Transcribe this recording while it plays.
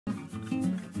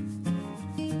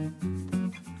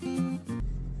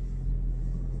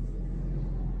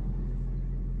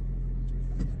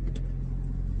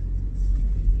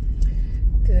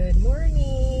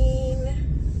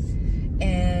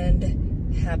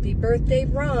Happy birthday,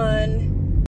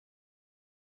 Ron.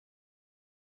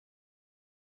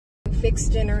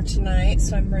 Fixed dinner tonight,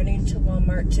 so I'm running to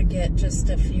Walmart to get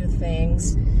just a few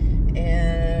things.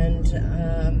 And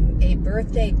a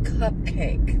birthday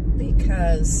cupcake,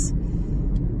 because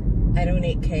I don't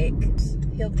eat cake.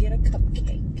 He'll get a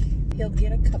cupcake. He'll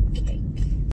get a cupcake.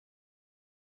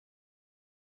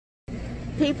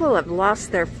 People have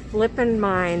lost their flippin'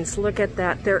 minds. Look at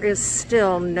that. There is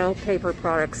still no paper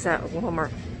products at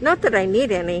Walmart. Not that I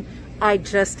need any. I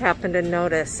just happen to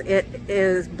notice.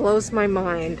 It blows my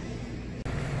mind.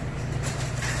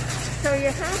 So you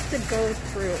have to go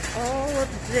through all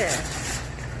of this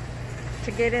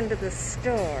to get into the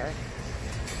store.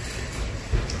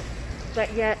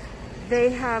 But yet they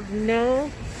have no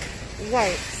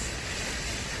wipes.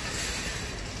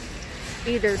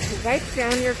 Either to wipe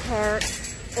down your cart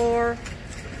or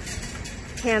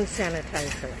hand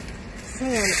sanitizer.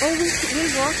 Saying, oh, we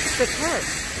wash the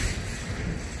carts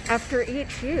after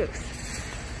each use.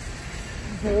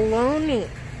 Baloney.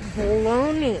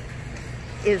 Baloney.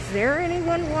 Is there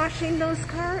anyone washing those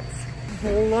carts?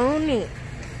 Baloney.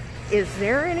 Is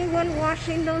there anyone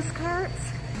washing those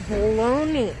carts?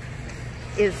 Baloney.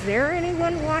 Is there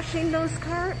anyone washing those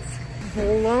carts?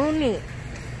 Baloney.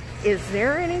 Is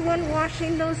there anyone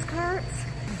washing those carts?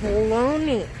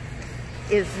 Baloney.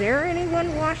 Is there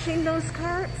anyone washing those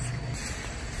carts?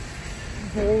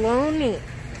 Baloney.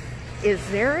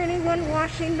 Is there anyone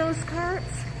washing those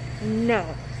carts? No.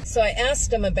 So I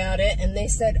asked them about it, and they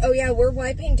said, oh yeah, we're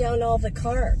wiping down all the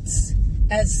carts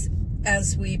as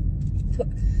we put.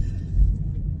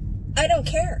 I don't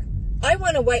care. I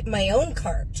want to wipe my own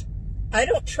cart. I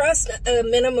don't trust a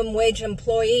minimum wage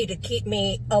employee to keep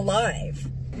me alive.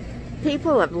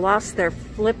 People have lost their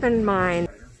flippin' mind.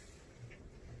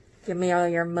 Give me all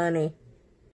your money.